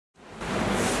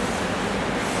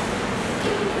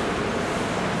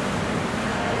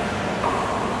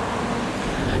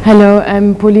Hello,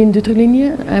 I'm Pauline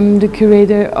Doutreluingne. I'm the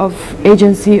curator of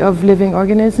Agency of Living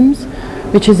Organisms,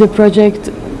 which is a project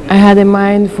I had in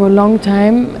mind for a long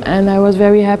time, and I was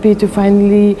very happy to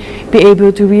finally be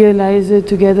able to realize it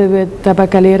together with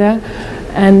Tabakalera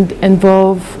and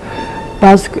involve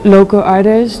Basque local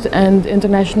artists and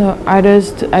international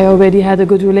artists I already had a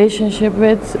good relationship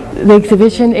with. The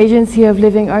exhibition Agency of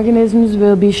Living Organisms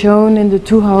will be shown in the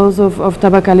two halls of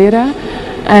Tabakalera,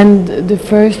 and the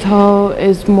first hall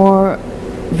is more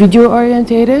video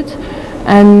orientated,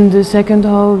 and the second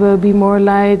hall will be more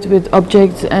light with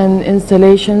objects and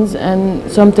installations and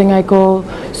something I call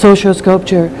social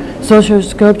sculpture. Social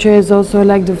sculpture is also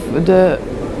like the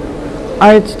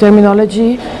art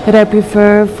terminology that I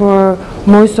prefer for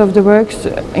most of the works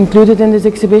included in this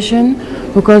exhibition,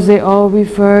 because they all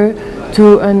refer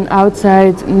to an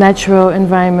outside natural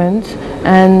environment,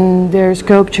 and they're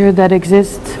sculpture that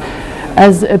exists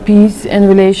as a piece in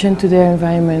relation to their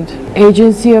environment.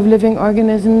 Agency of Living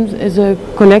Organisms is a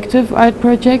collective art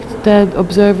project that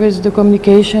observes the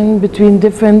communication between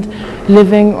different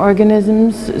living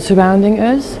organisms surrounding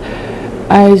us.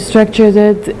 I structured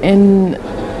it in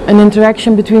an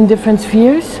interaction between different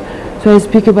spheres. So I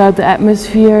speak about the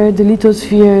atmosphere, the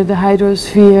litosfera, the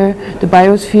hydrosphere, the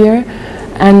biosfera,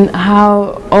 and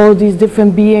how all these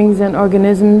different beings and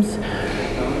organisms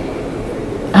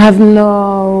have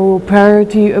no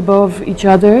priority above each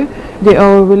other. They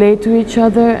all relate to each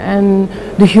other, and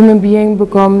the human being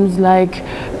becomes like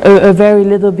a very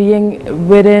little being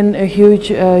within a huge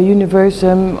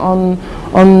universum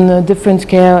on a different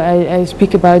scale. I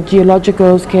speak about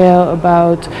geological scale,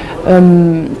 about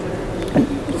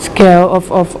scale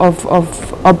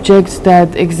of objects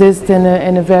that exist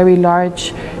in a very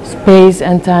large space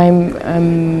and time